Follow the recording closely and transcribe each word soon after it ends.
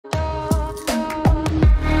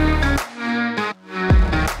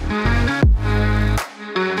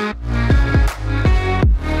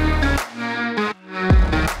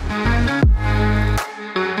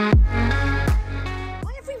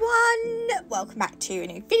welcome back to a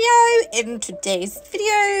new video. In today's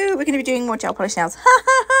video, we're going to be doing more gel polish nails. Ha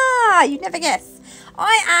ha ha! You'd never guess.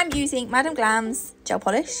 I am using Madam Glam's gel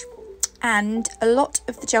polish and a lot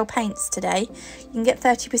of the gel paints today. You can get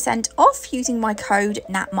 30% off using my code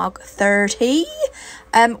NATMUG30.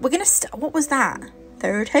 We're going to what was that?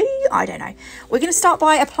 30? I don't know. We're going to start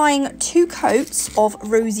by applying 2 coats of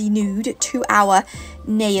Rosy Nude to our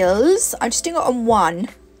nails. I'm just doing it on one,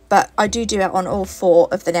 but I do it on all 4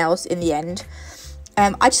 of the nails in the end.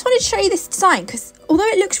 I just wanted to show you this design because although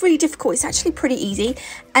it looks really difficult, it's actually pretty easy.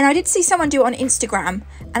 And I did see someone do it on Instagram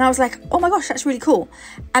and I was like, oh my gosh, that's really cool.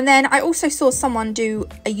 And then I also saw someone do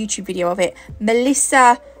a YouTube video of it,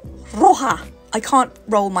 Melissa Roja. I can't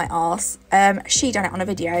roll my arse. She done it on a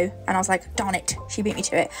video and I was like, darn it, she beat me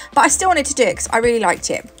to it. But I still wanted to do it because I really liked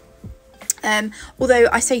it. Although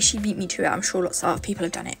I say she beat me to it, I'm sure lots of other people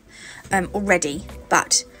have done it already.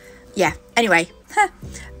 But yeah, anyway.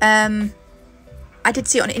 I did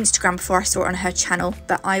see it on Instagram before I saw it on her channel,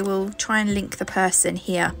 but I will try and link the person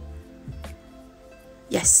here.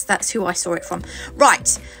 Yes, that's who I saw it from.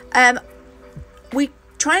 Right, we're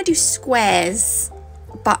trying to do squares,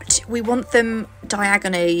 but we want them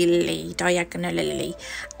diagonally,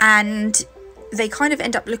 and they kind of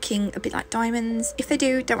end up looking a bit like diamonds. If they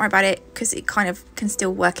do, don't worry about it, because it kind of can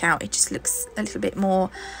still work out. It just looks a little bit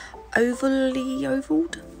more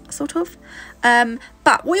ovaled, sort of.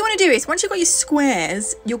 But what you want to do is, once you've got your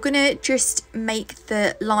squares, you're going to just make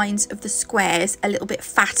the lines of the squares a little bit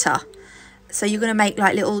fatter. So you're going to make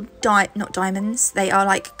like little, not diamonds, they are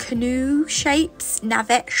like canoe shapes,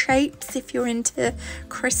 navette shapes if you're into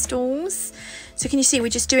crystals. So can you see we're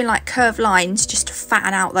just doing like curved lines just to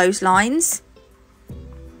fatten out those lines.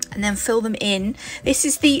 And then fill them in. This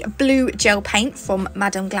is the blue gel paint from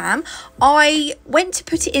Madam Glam. I went to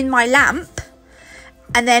put it in my lamp,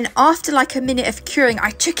 and then after like a minute of curing, I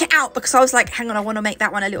took it out because I was like, hang on, I want to make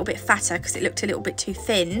that one a little bit fatter because it looked a little bit too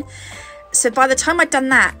thin. So by the time I'd done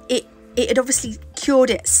that, it had obviously cured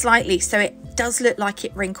it slightly, so it does look like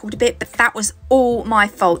it wrinkled a bit, but that was all my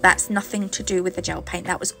fault. That's nothing to do with the gel paint.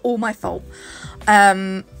 That was all my fault.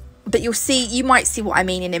 But you might see what I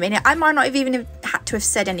mean in a minute. I might not have even had to have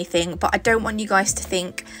said anything, but I don't want you guys to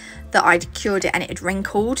think that I'd cured it and it had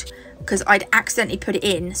wrinkled, because I'd accidentally put it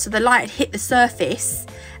in. So the light had hit the surface,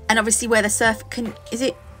 and obviously where the surface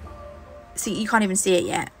see, you can't even see it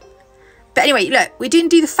yet. But anyway, look, we didn't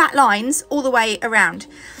do the fat lines all the way around.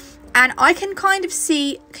 And I can kind of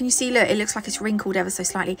see, can you see, look, it looks like it's wrinkled ever so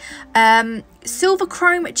slightly. Silver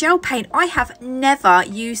chrome gel paint. I have never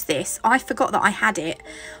used this. I forgot that I had it.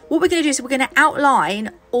 What we're going to do is we're going to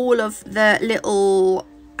outline all of the little,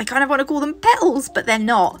 I kind of want to call them petals, but they're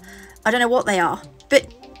not. I don't know what they are. But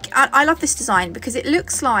I love this design because it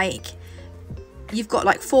looks like you've got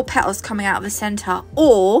like 4 petals coming out of the centre,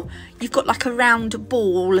 or you've got like a round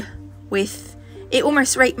ball with, it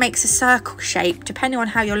almost makes a circle shape depending on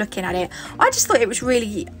how you're looking at it. I just thought it was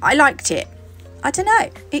really, I liked it. I don't know,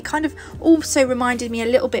 it kind of also reminded me a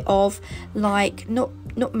little bit of like not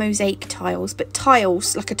mosaic tiles, but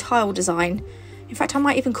tiles, like a tile design. In fact, I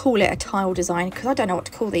might even call it a tile design because I don't know what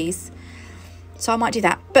to call these, so I might do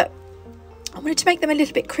that. But I wanted to make them a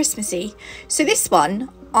little bit Christmassy. So this one,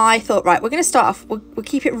 I thought, right, we're going to start off, we'll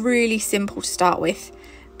keep it really simple to start with.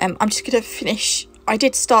 I'm just going to finish. I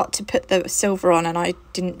did start to put the silver on and I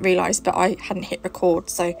didn't realise, but I hadn't hit record.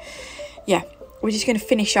 So yeah, we're just going to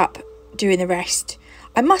finish up doing the rest.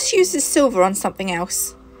 I must use the silver on something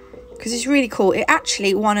else because it's really cool. It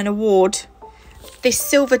actually won an award. This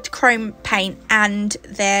silver chrome paint and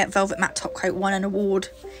their velvet matte top coat won an award.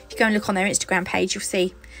 If you go and look on their Instagram page, you'll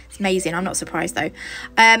see. It's amazing. I'm not surprised though.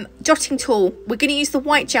 Jotting tool. We're going to use the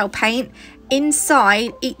white gel paint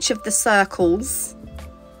inside each of the circles.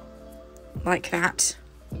 Like that.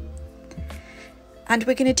 And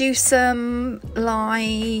we're going to do some,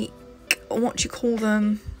 like, what do you call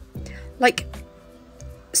them? Like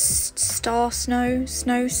snow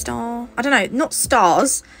star. I don't know, not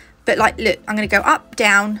stars, but like, look, I'm going to go up,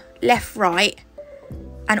 down, left, right,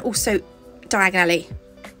 and also diagonally.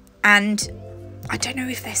 And I don't know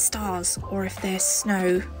if they're stars or if they're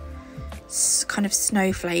snow, kind of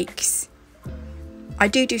snowflakes. I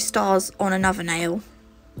do stars on another nail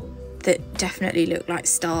that definitely look like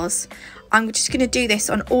stars. I'm just going to do this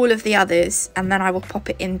on all of the others, and then I will pop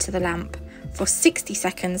it into the lamp for 60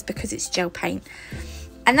 seconds because it's gel paint.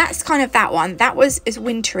 And that's kind of that one. That was as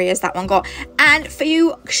wintry as that one got. And for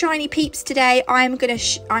you shiny peeps today, I'm gonna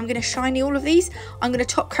shiny all of these. I'm gonna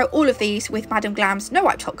top coat all of these with Madam Glam's No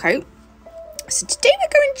Wipe top coat. So today we're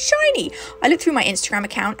going shiny. I looked through my Instagram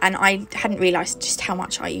account and I hadn't realised just how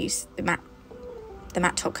much I use the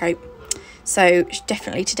matte top coat. So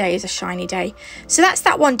definitely today is a shiny day. So that's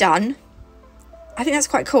that one done. I think that's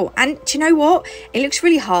quite cool. And do you know what? It looks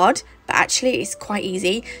really hard, but actually it's quite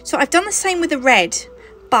easy. So I've done the same with the red,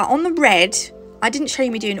 but on the red, I didn't show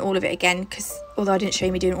you me doing all of it again, because although I didn't show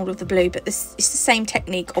you me doing all of the blue, but this it's the same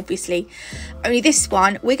technique, obviously. Only this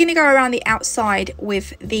one, we're going to go around the outside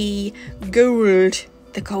with the gold.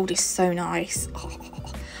 The gold is so nice.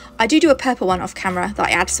 Oh. I do a purple one off camera that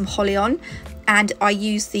I add some holly on, and I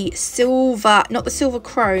use the silver, not the silver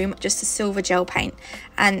chrome, just the silver gel paint,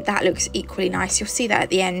 and that looks equally nice. You'll see that at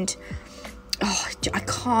the end. Oh, I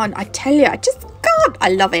tell you, I just can't. I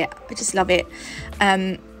love it. I just love it.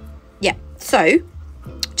 Yeah, so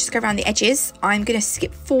just go around the edges. I'm going to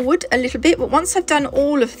skip forward a little bit, but once I've done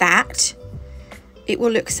all of that, it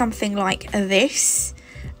will look something like this,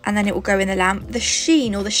 and then it will go in the lamp. The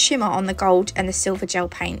sheen or the shimmer on the gold and the silver gel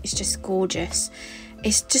paint is just gorgeous.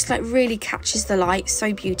 It's just like really catches the light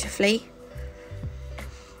so beautifully.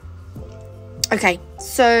 Okay,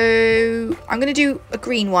 so I'm going to do a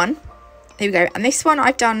green one. There we go. And this one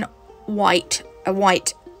I've done white, a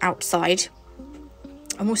white outside.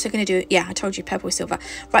 I'm also going to do, yeah, I told you purple with silver.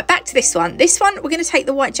 Right, back to this one. This one, we're going to take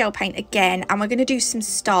the white gel paint again, and we're going to do some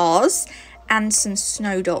stars and some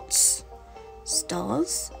snow dots.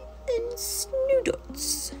 Stars and snow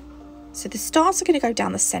dots. So the stars are going to go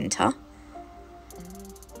down the centre.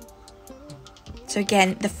 So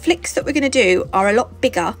again, the flicks that we're going to do are a lot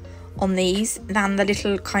bigger on these than the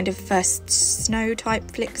little kind of first snow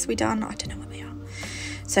type flicks we done. I don't know what they are.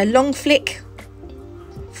 So long flick,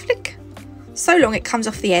 flick, so long it comes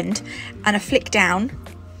off the end, and a flick down,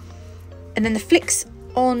 and then the flicks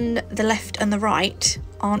on the left and the right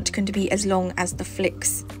aren't going to be as long as the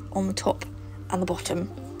flicks on the top and the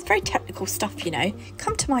bottom. It's very technical stuff, you know.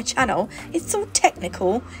 Come to my channel, it's all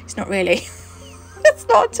technical. It's not really. It's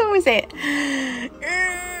not at all, is it?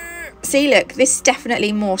 See, look, this is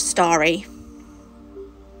definitely more starry.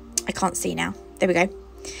 I can't see now. There we go.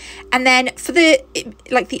 And then for the,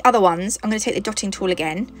 like the other ones, I'm going to take the dotting tool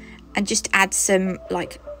again and just add some,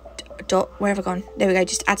 like, dot, where have I gone? There we go.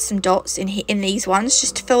 Just add some dots in these ones,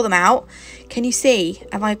 just to fill them out. Can you see?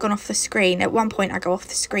 Have I gone off the screen? At one point, I go off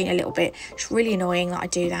the screen a little bit. It's really annoying that I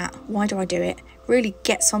do that. Why do I do it? Really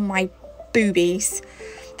gets on my boobies.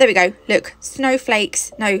 There we go. Look,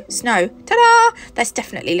 snowflakes. No, snow. Ta-da! That's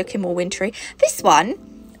definitely looking more wintry. This one,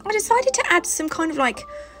 I decided to add some kind of like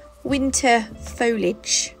winter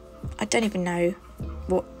foliage. I don't even know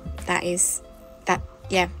what that is. That,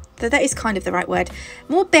 yeah, that is kind of the right word.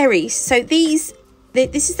 More berries. So this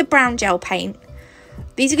is the brown gel paint.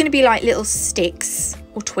 These are going to be like little sticks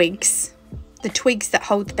or twigs. The twigs that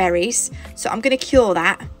hold the berries. So I'm going to cure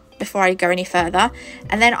that before I go any further,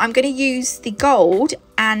 and then I'm going to use the gold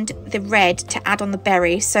and the red to add on the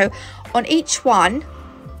berries. So on each one,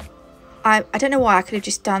 I don't know why I could have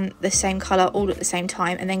just done the same colour all at the same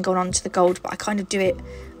time and then gone on to the gold, but I kind of do it,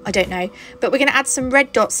 I don't know. But we're going to add some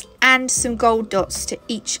red dots and some gold dots to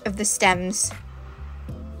each of the stems.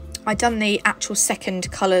 I done the actual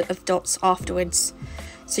second colour of dots afterwards,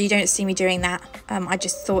 so you don't see me doing that. I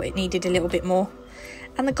just thought it needed a little bit more.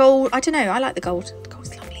 And the gold, I don't know, I like the gold. The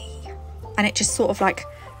gold's lovely. And it just sort of like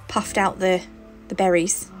puffed out the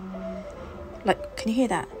berries. Like, can you hear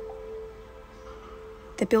that?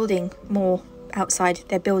 They're building more outside.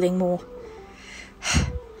 They're building more.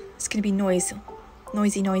 It's going to be noisy. There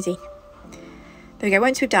we go.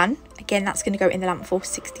 Once we're done, again, that's going to go in the lamp for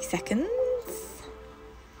 60 seconds.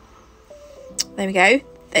 There we go.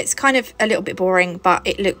 It's kind of a little bit boring, but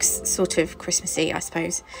it looks sort of Christmassy, I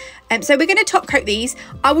suppose. So we're going to top coat these.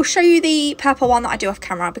 I will show you the purple one that I do off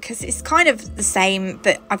camera because it's kind of the same,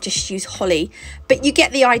 but I've just used holly. But you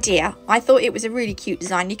get the idea. I thought it was a really cute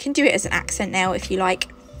design. You can do it as an accent nail if you like.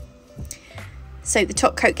 So the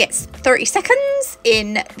top coat gets 30 seconds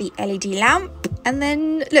in the LED lamp. And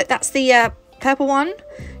then, look, that's the purple one.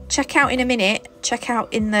 Check out in a minute. Check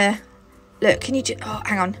out in the... Look, can you just... Oh,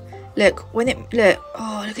 hang on. Look, when it, look,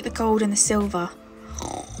 oh, look at the gold and the silver.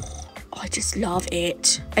 Oh, I just love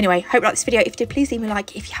it. Anyway, hope you like this video. If you did, please leave me a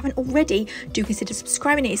like. If you haven't already, do consider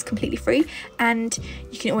subscribing. It is completely free, and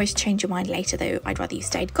you can always change your mind later, though I'd rather you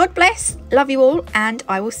stayed. God bless, love you all, and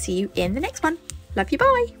I will see you in the next one. Love you,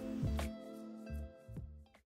 bye.